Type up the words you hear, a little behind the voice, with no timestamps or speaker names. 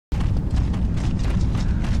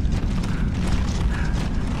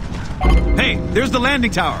There's the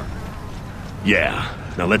landing tower. Yeah,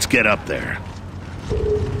 now let's get up there.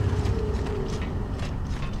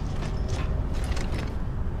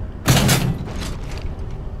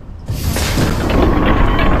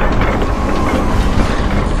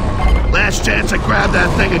 Last chance to grab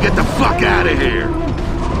that thing and get the fuck out of here.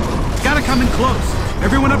 Gotta come in close.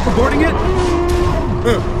 Everyone up for boarding it?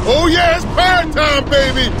 Oh yeah, it's pirate time,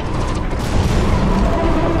 baby!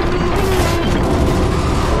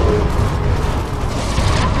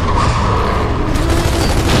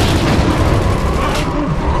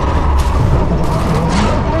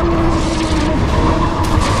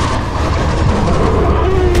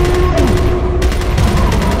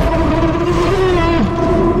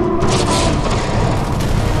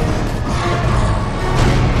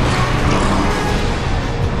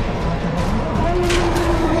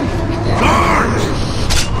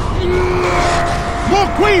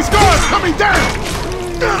 Queen's Guards coming down!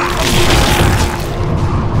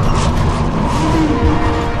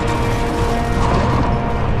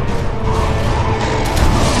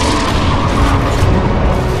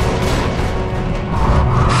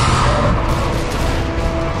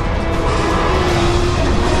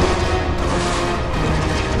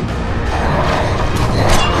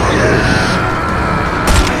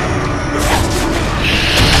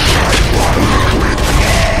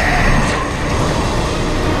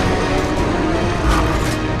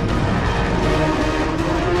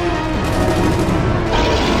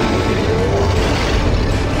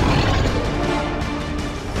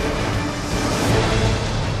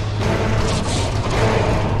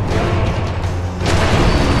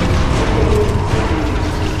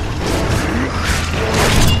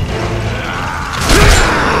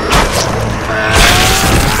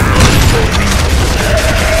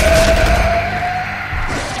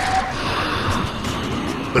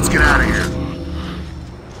 Let's get out of here.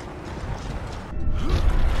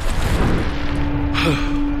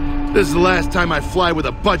 This is the last time I fly with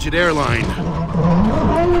a budget airline.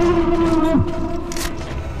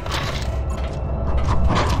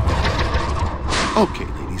 Okay,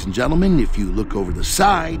 ladies and gentlemen, if you look over the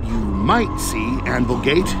side, you might see Anvil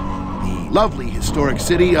Gate, the lovely historic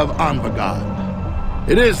city of Anvagad.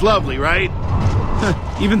 It is lovely, right?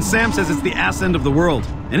 Even Sam says it's the ass end of the world,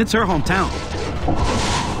 and it's her hometown.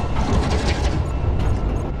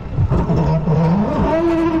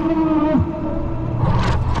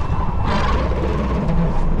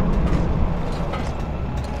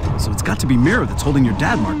 So it's got to be Mira that's holding your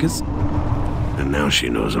dad, Marcus. And now she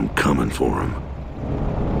knows I'm coming for him.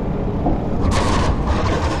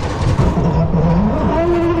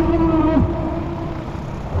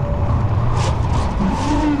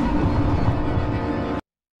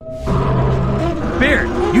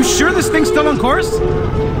 Baird, you sure this thing's still on course?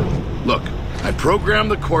 Look, I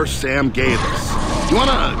programmed the course Sam gave us. You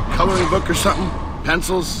want a coloring book or something?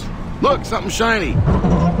 Pencils? Look, something shiny.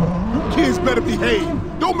 You kids better behave.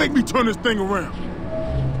 Don't make me turn this thing around.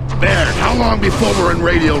 Baird, how long before we're in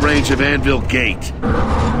radial range of Anvil Gate?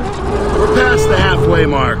 We're past the halfway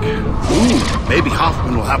mark. Ooh, maybe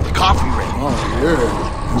Hoffman will have the coffee ready. Oh,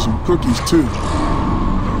 yeah. And some cookies, too.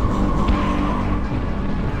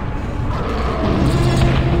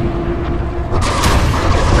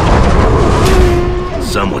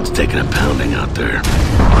 Someone's taking a pounding out there.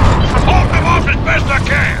 I'm holding them off as best I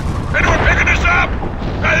can. Anyone picking this up?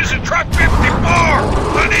 This is truck 54.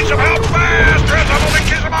 I need some help fast, or else I'm only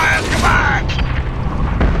kissing my ass goodbye.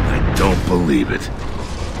 I don't believe it.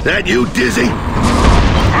 That you, Dizzy?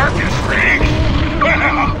 Marcus Riggs?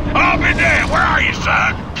 Well, I'll be damned. Where are you,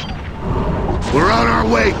 son? We're on our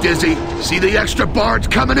way, Dizzy. See the extra barge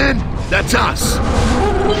coming in? That's us.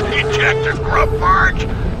 Ejector grub barge?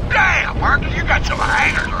 Damn, Marcus, you got some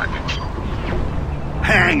hangers on you.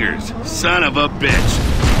 Hangers, son of a bitch.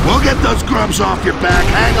 We'll get those grubs off your back.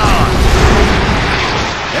 Hang on.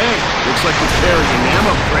 Hey, looks like we're carrying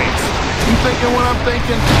ammo crates. You thinking what I'm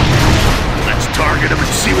thinking? Let's target them and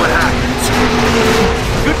see what happens.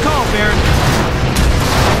 Good call, Baird.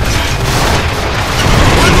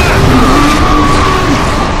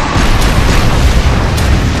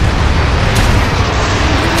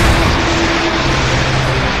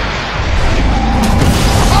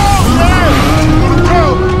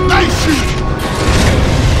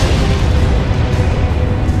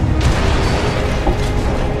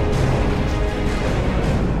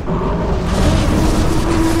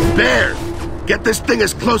 Baird, get this thing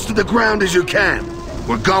as close to the ground as you can.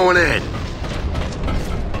 We're going in.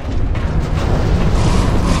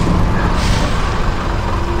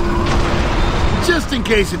 Just in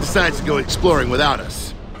case it decides to go exploring without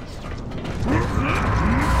us.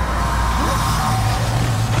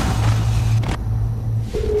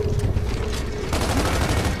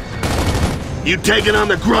 You taking on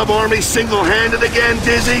the Grub Army single-handed again,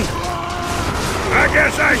 Dizzy? I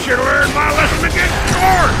guess I should learn my lesson against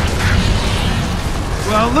Scorch!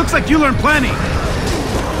 Well, looks like you learned plenty.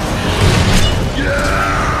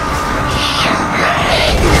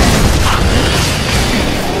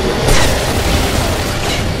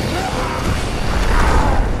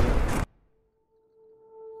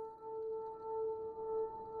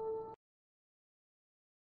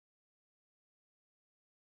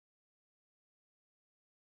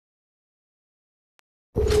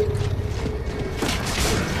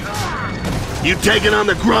 You taking on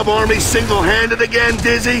the Grub Army single-handed again,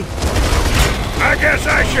 Dizzy? I guess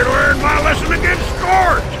I should learn my lesson against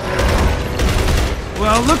Scorch!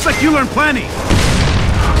 Well, looks like you learned plenty.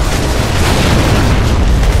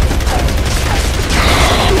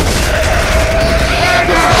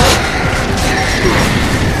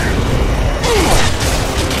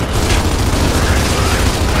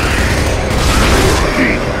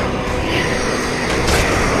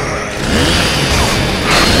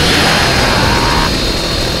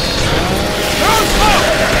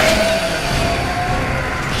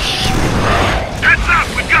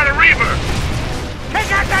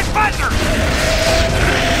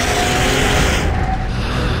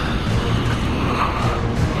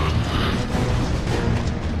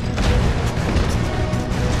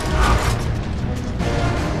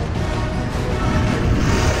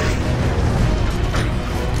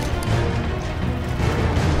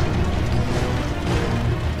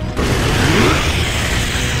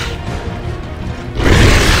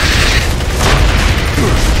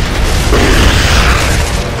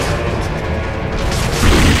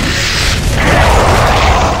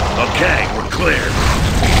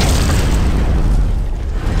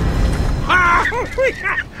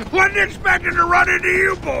 Wasn't expecting to run into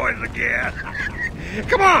you boys again.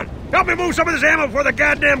 Come on, help me move some of this ammo before the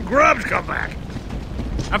goddamn grubs come back.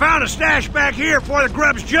 I found a stash back here before the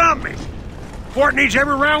grubs jump me. Fort needs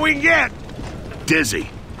every round we can get. Dizzy,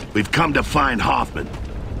 we've come to find Hoffman.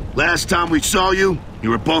 Last time we saw you, you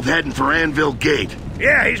were both heading for Anvil Gate.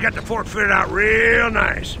 Yeah, he's got the fort fitted out real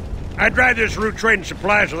nice. I drive this route trading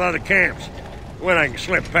supplies with other camps. When I can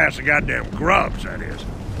slip past the goddamn grubs, that is.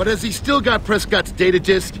 But has he still got Prescott's data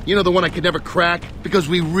disk? You know, the one I could never crack? Because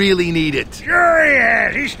we really need it. Sure he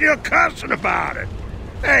has. He's still cussing about it.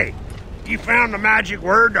 Hey, you found the magic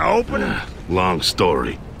word to open it? Long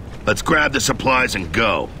story. Let's grab the supplies and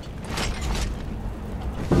go.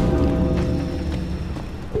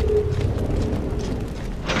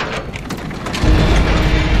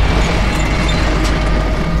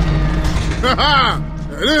 Haha!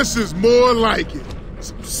 This is more like it.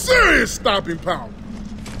 Some serious stopping power.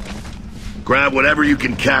 Grab whatever you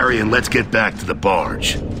can carry and let's get back to the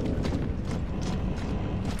barge.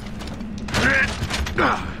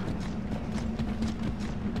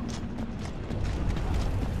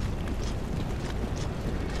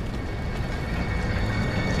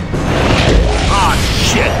 Ah,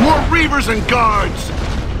 shit! More Reavers and guards!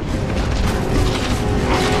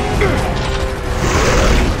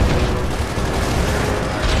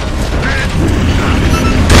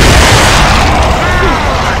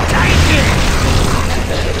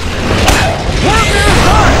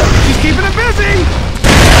 Keeping it busy!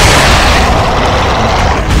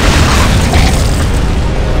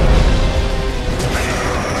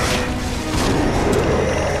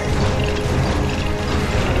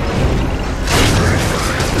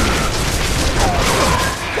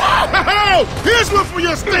 Wow! Here's one for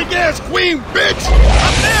your stink-ass queen, bitch!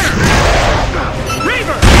 Up there!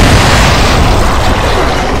 Reaver!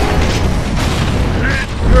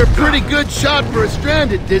 You're a pretty good shot for a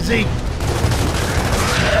stranded, Dizzy.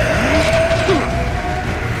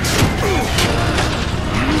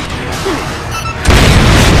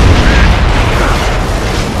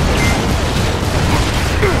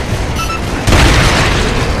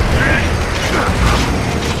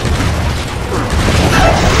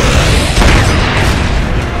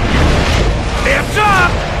 It's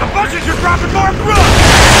up! The buses are dropping more grub!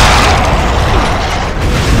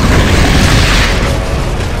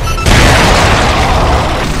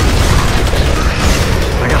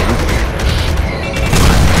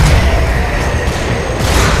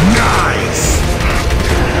 Nice!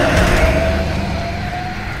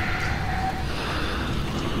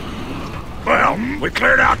 Well, we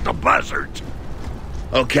cleared out the buzzards.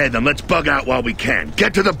 Okay, then let's bug out while we can.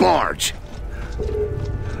 Get to the barge!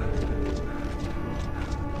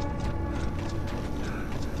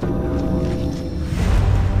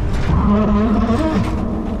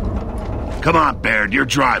 Come on, Baird, you're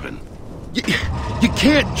driving. You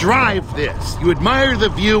can't drive this. You admire the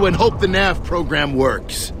view and hope the nav program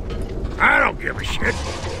works. I don't give a shit.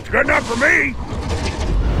 It's good enough for me.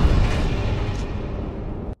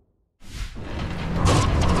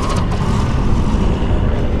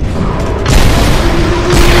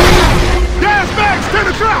 Gas bags to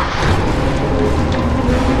the truck!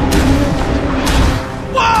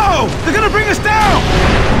 Whoa! They're gonna bring us down!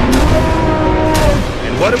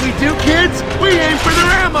 And what do we do, kids? We aim for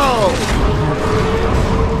their ammo!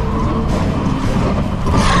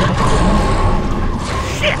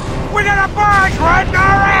 Shit! We got a barge right in our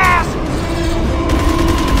ass!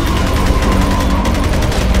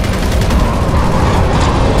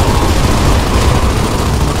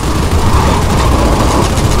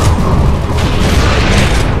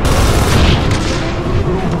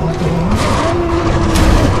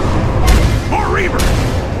 More Reaver!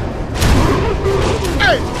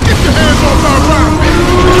 Hey, get your hands off our rock, man!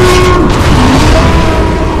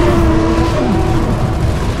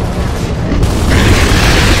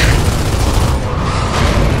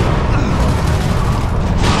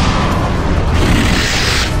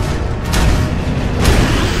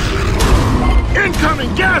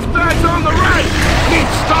 Incoming gas bags on the right! Need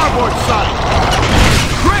starboard side!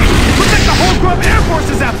 Great! Looks like the whole Grub Air Force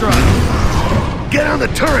is after us! Get on the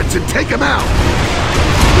turrets and take them out!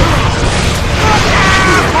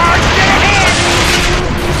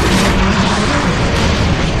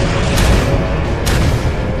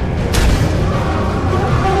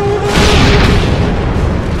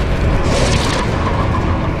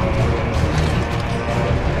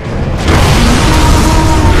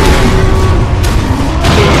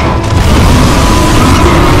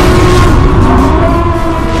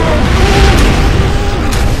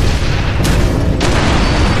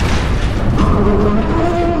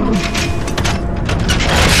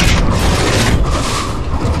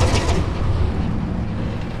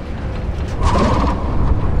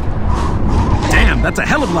 That's a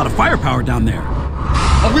hell of a lot of firepower down there.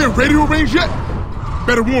 Are we in radio range yet?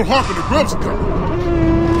 Better warn Harper the grubs are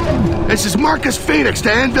coming. This is Marcus Phoenix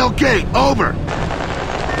to Anvil Gate. Over.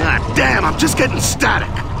 Ah, damn, I'm just getting static.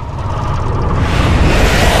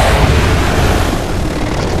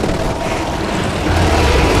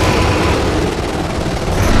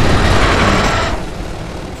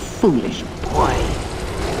 Foolish boy.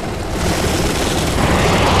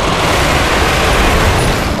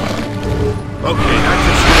 Okay, that's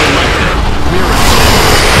just right there.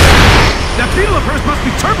 That beetle of hers must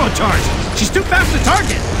be turbocharged. She's too fast to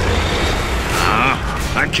target.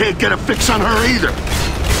 I can't get a fix on her either.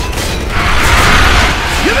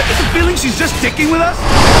 You ever get the feeling she's just sticking with us?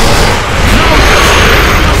 No,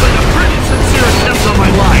 sounds like a pretty sincere attempt on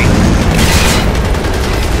my life.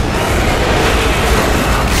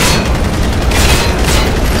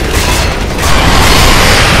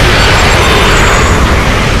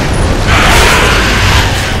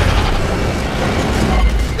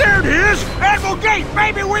 Gate,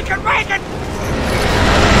 maybe we can make it!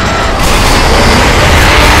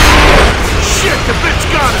 Shit, the bitch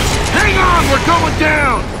got us! Hang on, we're going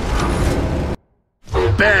down!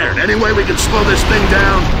 Baird, any way we can slow this thing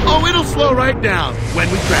down? Oh, it'll slow right down when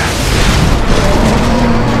we crash.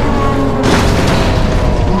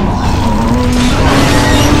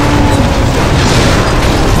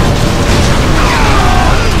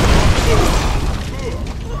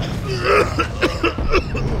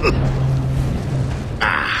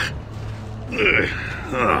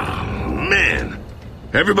 Oh, man.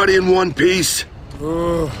 Everybody in one piece?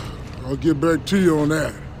 I'll get back to you on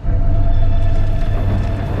that.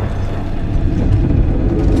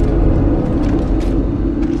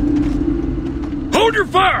 Hold your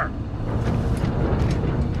fire!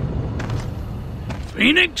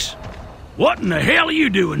 Phoenix? What in the hell are you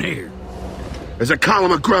doing here? There's a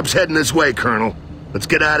column of grubs heading this way, Colonel. Let's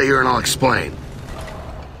get out of here and I'll explain.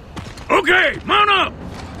 Okay, mount up!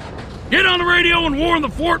 Get on the radio and warn the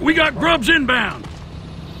fort we got grubs inbound.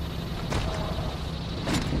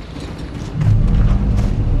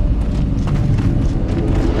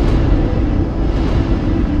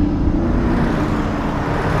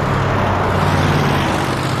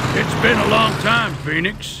 It's been a long time,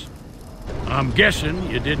 Phoenix. I'm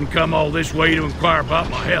guessing you didn't come all this way to inquire about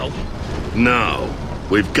my health. No,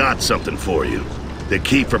 we've got something for you. The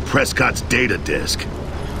key for Prescott's data disk.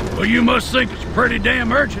 Well, you must think it's pretty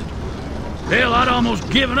damn urgent. Hell, I'd almost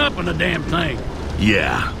given up on the damn thing.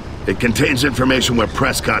 Yeah, it contains information where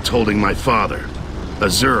Prescott's holding my father.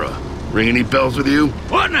 Azura. Ring any bells with you?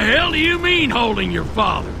 What in the hell do you mean, holding your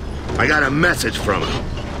father? I got a message from him.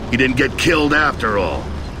 He didn't get killed after all.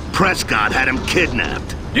 Prescott had him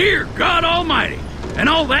kidnapped. Dear God Almighty! And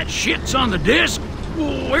all that shit's on the disc?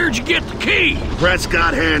 Well, where'd you get the key?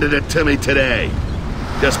 Prescott handed it to me today.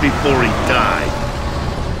 just before he died.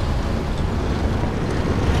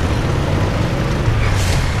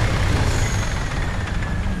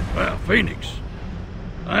 Well, Phoenix,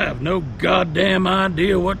 I have no goddamn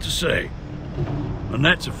idea what to say. And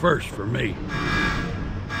that's a first for me.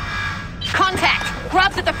 Contact!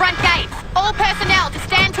 Grubs at the front gates! All personnel to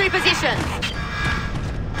stand to positions!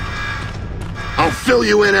 I'll fill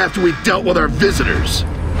you in after we dealt with our visitors.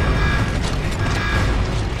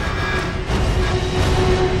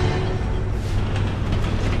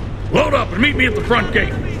 Load up and meet me at the front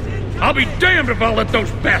gate. I'll be damned if I'll let those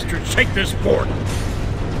bastards take this fort.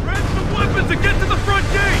 Grab some weapons and get to the front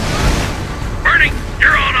gate! Bernie,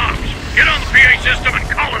 you're on ops. Get on the PA system and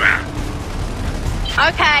call it out.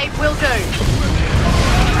 Okay, will do.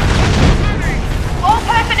 All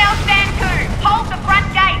personnel stand to. Hold the front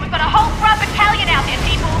gate. We've got a whole grub battalion out there,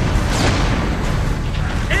 people.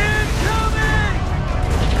 Incoming!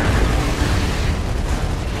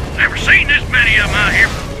 Never seen this many of them out here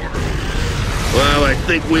before. Well, I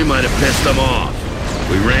think we might have pissed them off.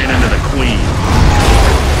 We ran into the Queen.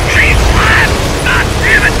 She's alive! God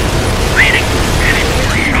damn it! Phoenix, any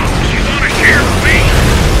more shots you want to share with me?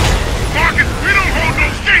 Marcus, we don't hold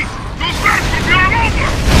those gates! Those rats will be all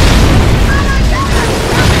over!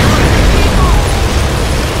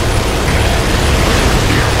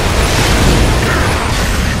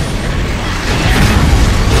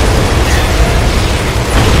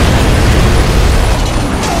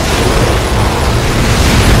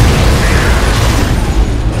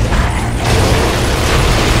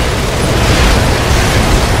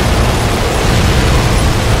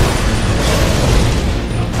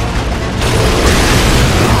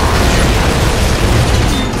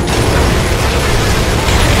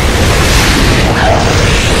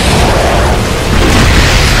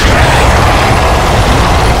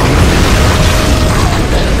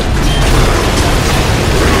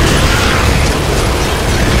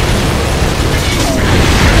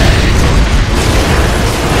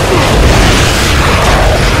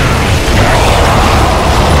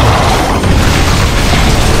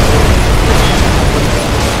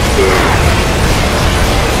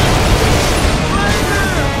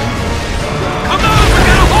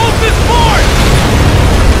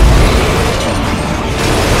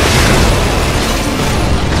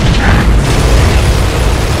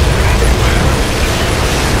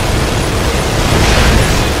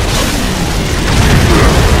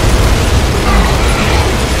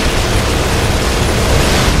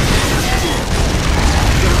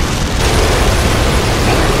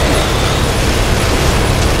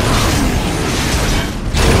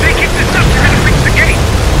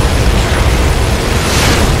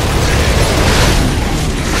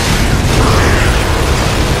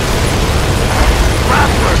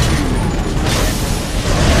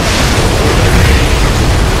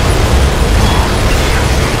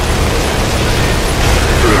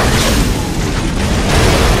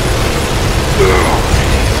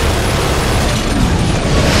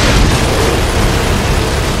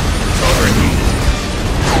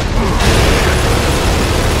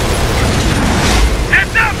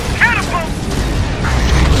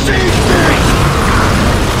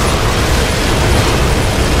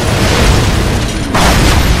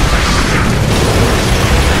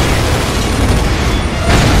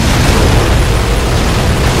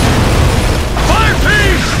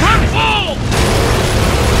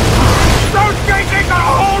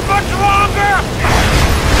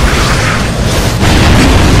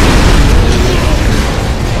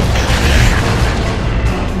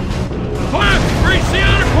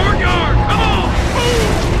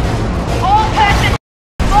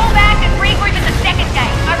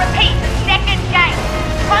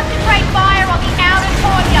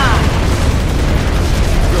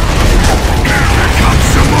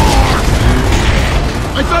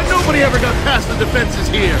 defenses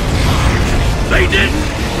here. They didn't,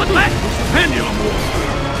 but that was the Pendulum War.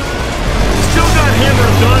 Still got Hammer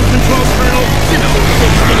of Dawn control, Colonel? You know,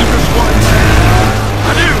 those dangerous ones.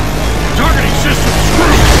 I do. Targeting system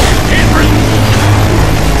screwed. Can't breathe.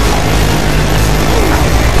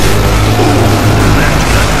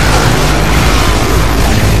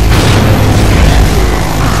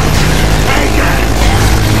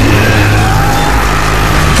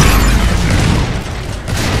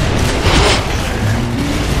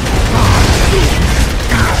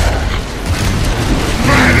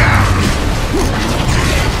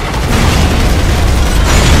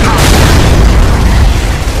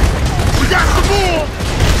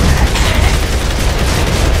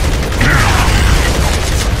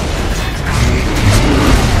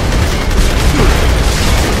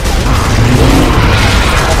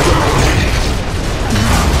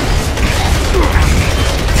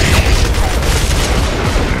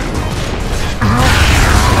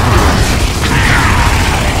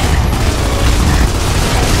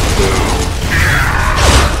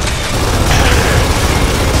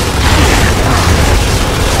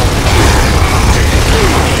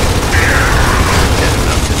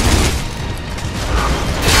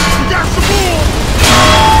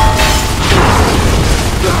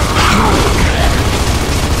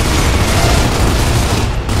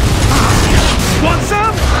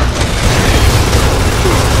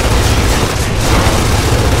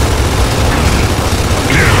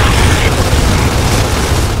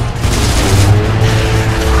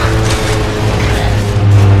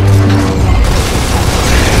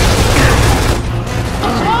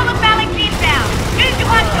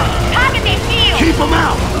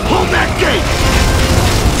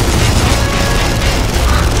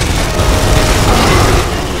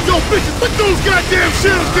 those goddamn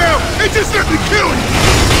shields down and just let me kill you!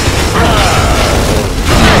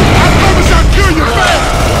 I promise I'll kill you fast!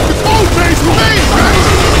 The old days remain, right?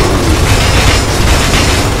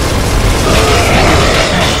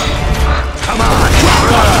 Come on, drop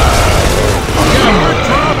it! Yeah, we're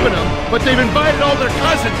dropping them, but they've invited all their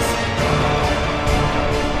cousins.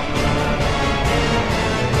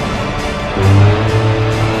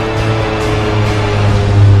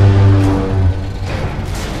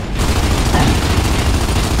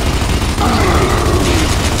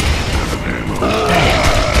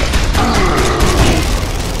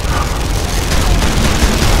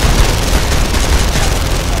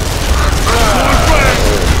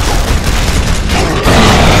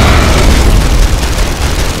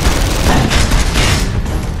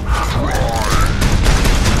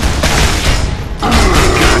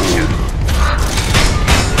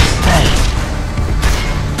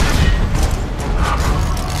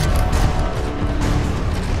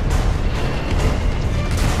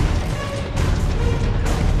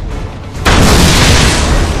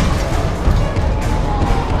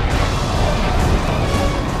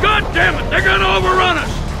 Damn it, they're gonna overrun us!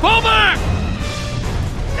 Pull back!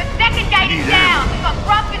 The second gate is down. We've got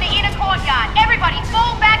grubs in the inner courtyard. Everybody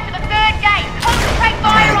fall back to the third gate. Concentrate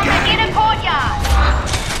fire on the inner courtyard.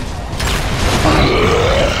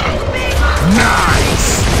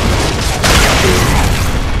 Nice!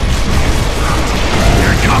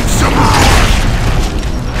 Here comes some more!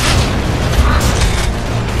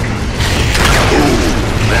 Ooh,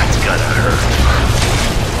 that's gonna hurt.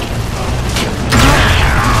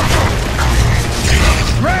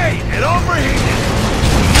 Great! It overheated!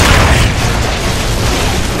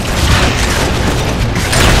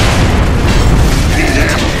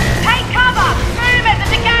 Take cover! Movers at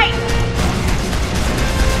the gate!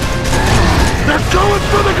 They're going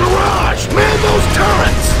for the garage! Man those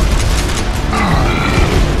turrets!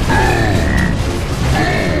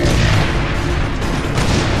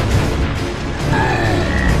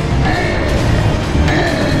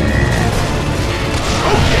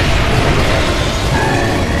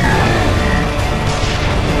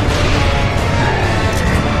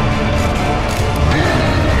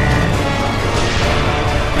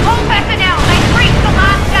 All personnel, they've reached the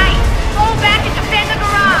last gate. Fall back and defend the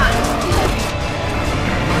garage.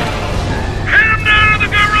 Head them down to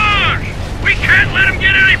the garage! We can't let them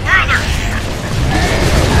get any further!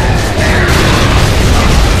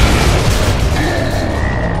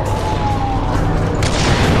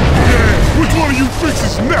 Yeah, which one of you freaks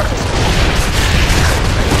is next?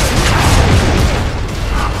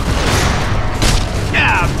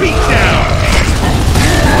 Yeah, beat down!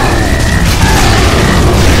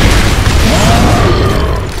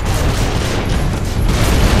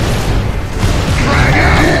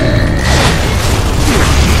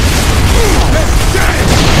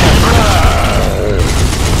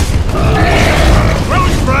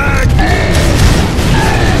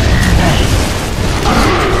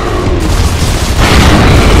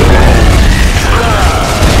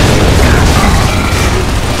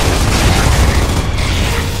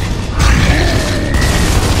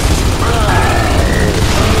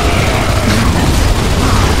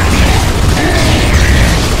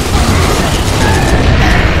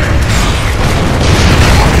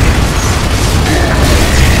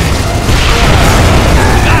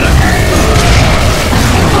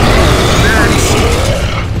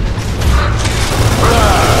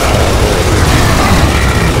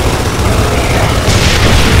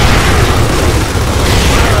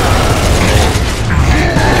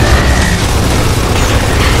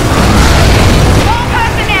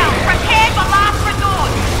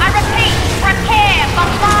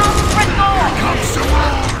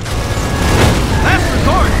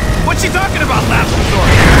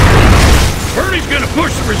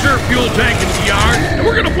 reserve fuel tank into the yard, and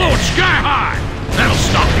we're gonna blow it sky high. That'll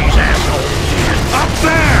stop these assholes. Up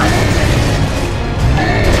there!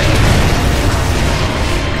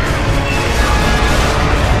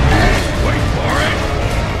 Wait for it!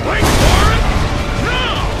 Wait for it! No!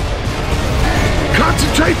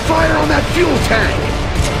 Concentrate fire on that fuel tank!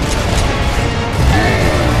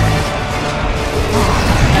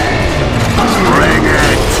 Bring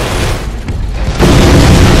it!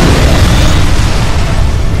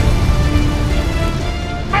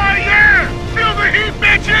 Oh yeah! Feel the heat,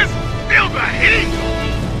 bitches! Feel the heat!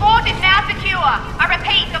 Fort is now secure. I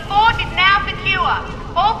repeat, the fort is now secure.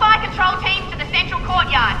 All fire control teams to the central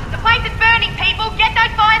courtyard. The place is burning, people! Get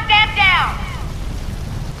those fire stands down!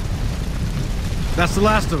 That's the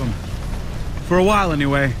last of them. For a while,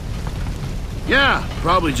 anyway. Yeah,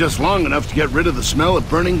 probably just long enough to get rid of the smell of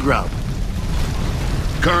burning grub.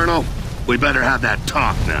 Colonel, We better have that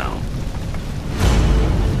talk now.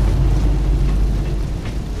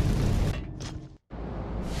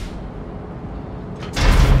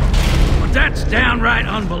 But that's downright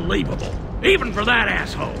unbelievable, even for that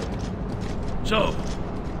asshole. So,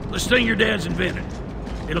 this thing your dad's invented,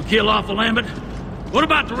 it'll kill off the Lambent? What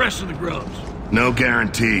about the rest of the grubs? No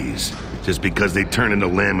guarantees. Just because they turn into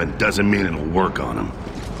Lambent doesn't mean it'll work on them.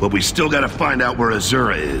 But we still gotta find out where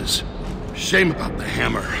Azura is. Shame about the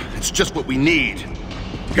hammer. It's just what we need.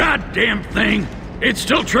 Goddamn thing! It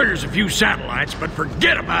still triggers a few satellites, but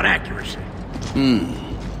forget about accuracy.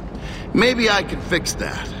 Maybe I can fix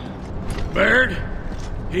that. Baird,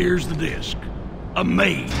 here's the disc.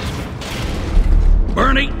 Amazing.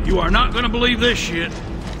 Bernie, you are not gonna believe this shit.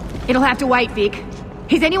 It'll have to wait, Vic.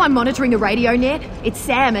 Is anyone monitoring the radio net? It's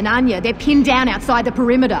Sam and Anya. They're pinned down outside the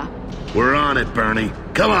perimeter. We're on it, Bernie.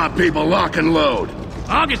 Come on, people, lock and load.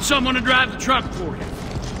 I'll get someone to drive the truck for you.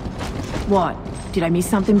 What? Did I miss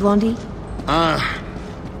something, Blondie? I'll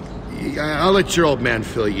let your old man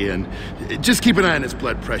fill you in. Just keep an eye on his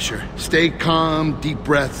blood pressure. Stay calm, deep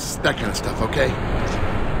breaths, that kind of stuff, okay?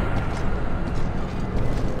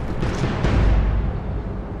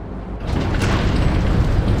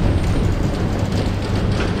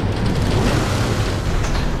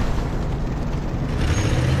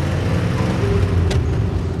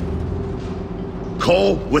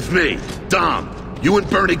 Cole, with me. Dom, you and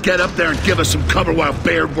Bernie get up there and give us some cover while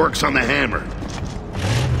Baird works on the hammer.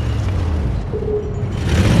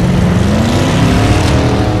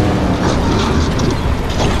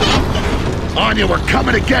 Anya, we're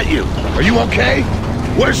coming to get you. Are you okay?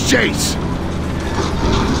 Where's Chase?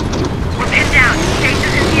 We're pinned down. Chase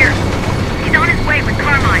isn't here. He's on his way with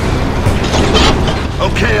Carmine.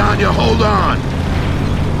 Okay, Anya, hold on.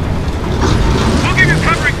 We'll give you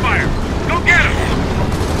covering fire. Go get him!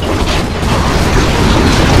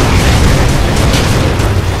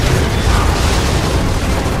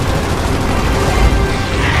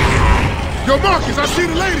 Yo, Marcus, I see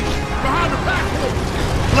the lady behind the back wall.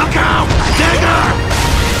 Look out! Digger!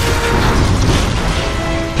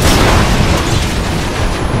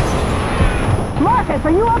 Marcus,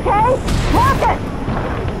 are you okay? Marcus!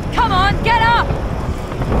 Come on, get up!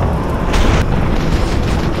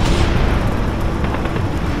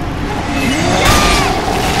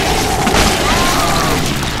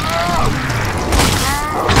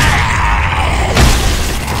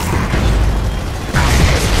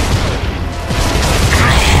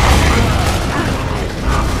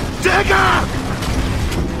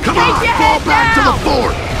 Come on, fall back to the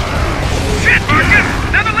fort! Shit, Marcus!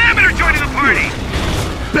 Now the Lambent are joining the party!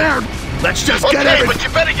 Baird, let's just get Okay, but you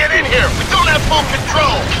better get in here. We don't have full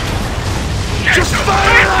control. Just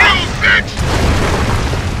fire up!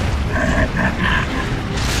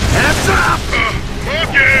 Heads up!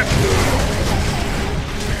 Okay!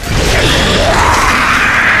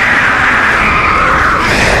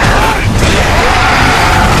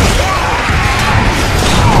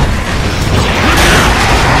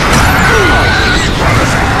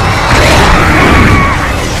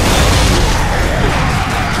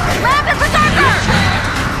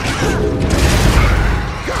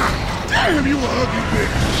 Damn, you a ugly bitch.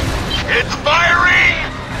 It's firing!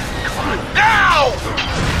 Now!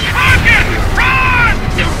 Marcus! Run!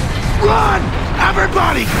 Run!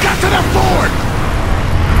 Everybody, get to the fort!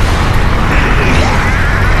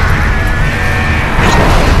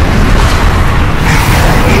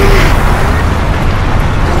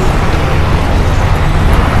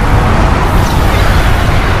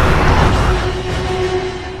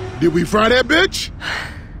 Did we fry that bitch?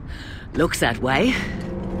 Looks that way.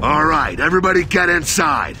 All right, everybody get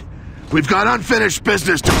inside. We've got unfinished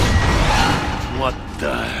business to... What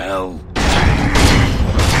the hell?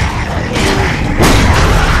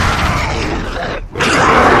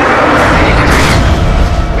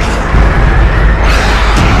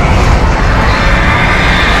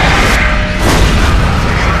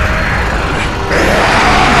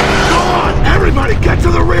 Go on, everybody get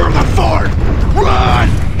to the rear of the fort! Run!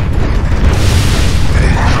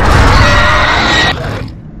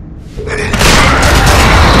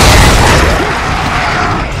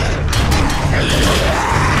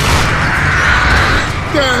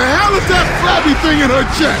 The hell is that flabby thing in her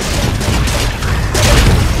chest?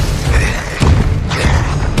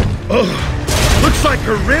 Oh, looks like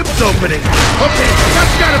her rib's opening. Okay,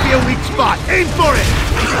 that's gotta be a weak spot. Aim for it!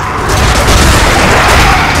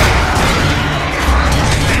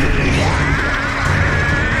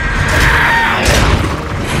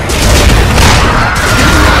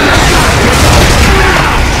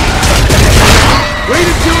 Wait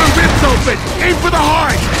until her rib's open. Aim for the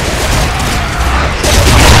heart.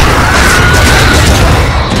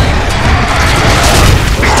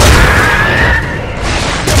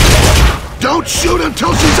 Don't shoot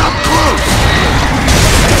until she's up close!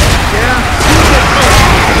 Yeah?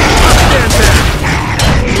 I'll stand back.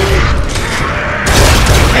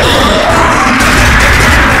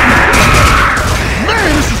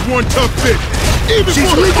 Man, this is one tough bitch. Even She's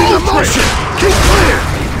for the leaking cold emotion! drink. Keep clear!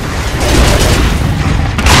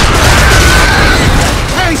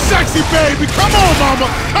 Hey, sexy baby, come on, mama.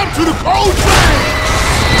 Come to the cold train.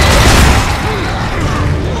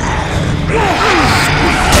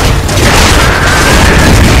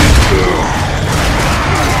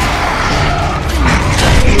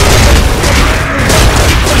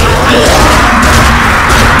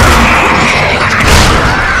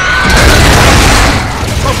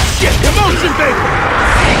 Oh shit! Emotion, baby!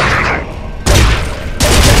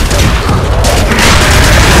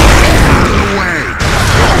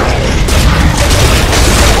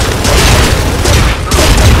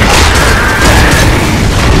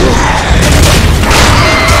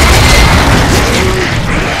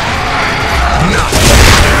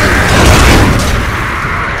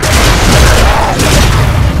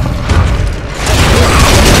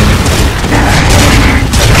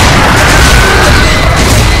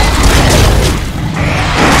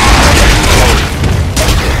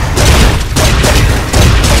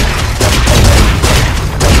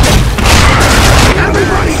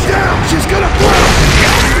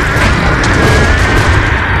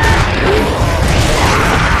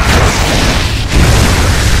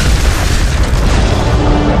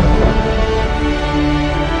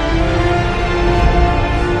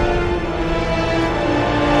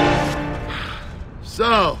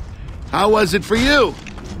 So, how was it for you?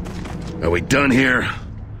 Are we done here?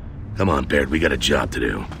 Come on, Baird, we got a job to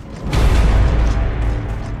do.